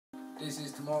This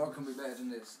is Tomorrow Can Be Better Than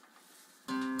This.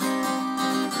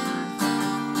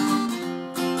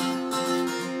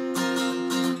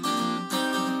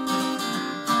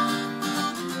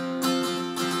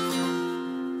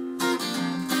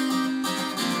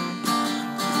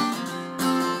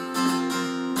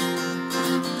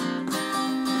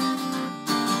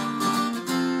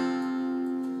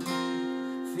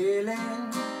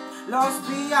 Feeling lost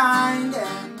behind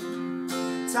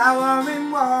them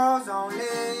towering walls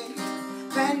only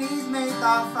pennies made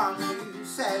off from you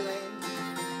selling.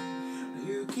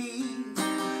 You keep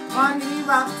money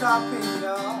wrapped up in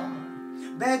your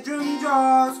bedroom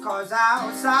drawers, cause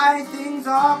outside things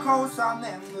are cold. Some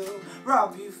men will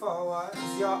rob you for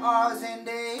what's yours in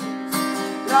days.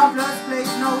 Loveless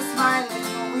place, no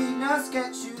smiling, weakness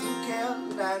gets you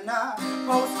killed, and a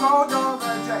postcode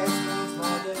overdress means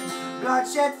more than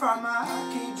bloodshed from a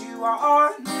kid you are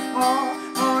on.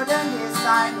 More than this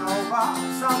I know, but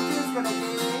something's gonna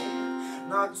give.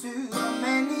 Not too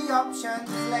many options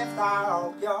left, I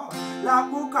hope your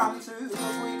luck will come through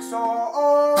quick, so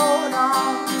hold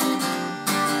on.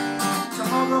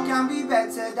 Tomorrow can be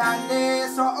better than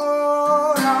this, so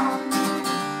hold on.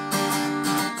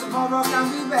 Tomorrow can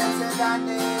be better than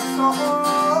this, so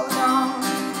hold on.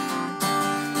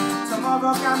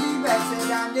 Tomorrow can be better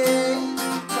than this.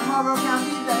 Tomorrow can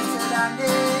be better than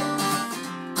this.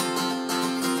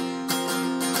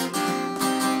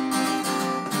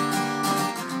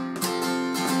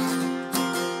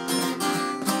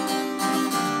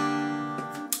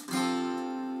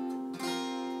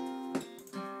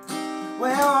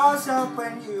 Where was up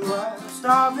when you were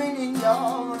starving in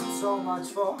your room? So much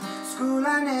for school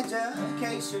and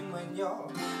education. When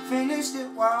you're finished it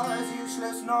was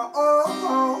useless.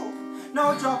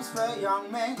 No jobs for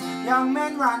young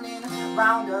men running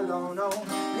round alone.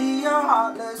 Only a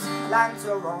heartless land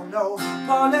to roam. No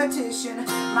politician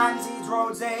man sees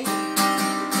roads, they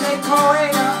take away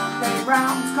the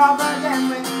playgrounds, cover them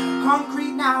with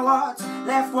concrete. Now what's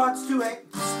left, what's to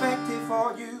expect if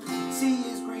all you see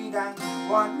is greed and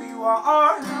what we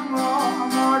want?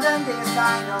 More than this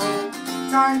I know.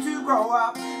 Time to grow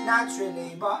up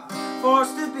naturally, but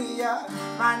forced to be a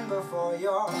man before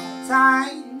your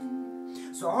time.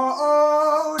 So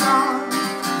hold on.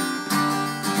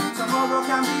 Tomorrow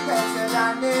can be better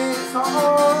than this. So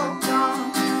hold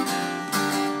on.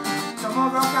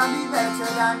 Tomorrow can be better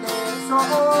than this. So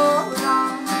hold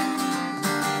on.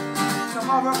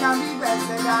 Tomorrow can be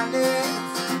better than this.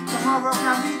 Tomorrow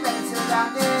can be better than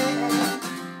this.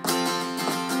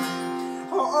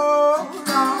 Hold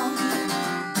on.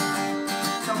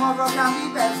 Tomorrow can be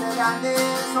better than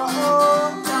this. So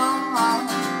hold on.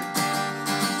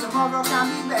 Tomorrow can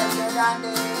be better than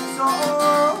this, so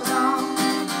hold on.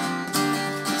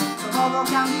 Tomorrow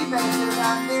can be better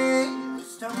than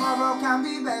this. Tomorrow can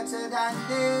be better than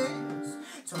this.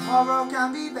 Tomorrow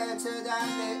can be better than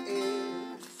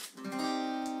this.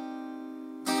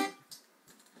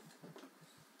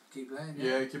 Keep playing.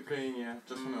 Yeah, keep playing, yeah.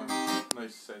 Just wanna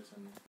nice set and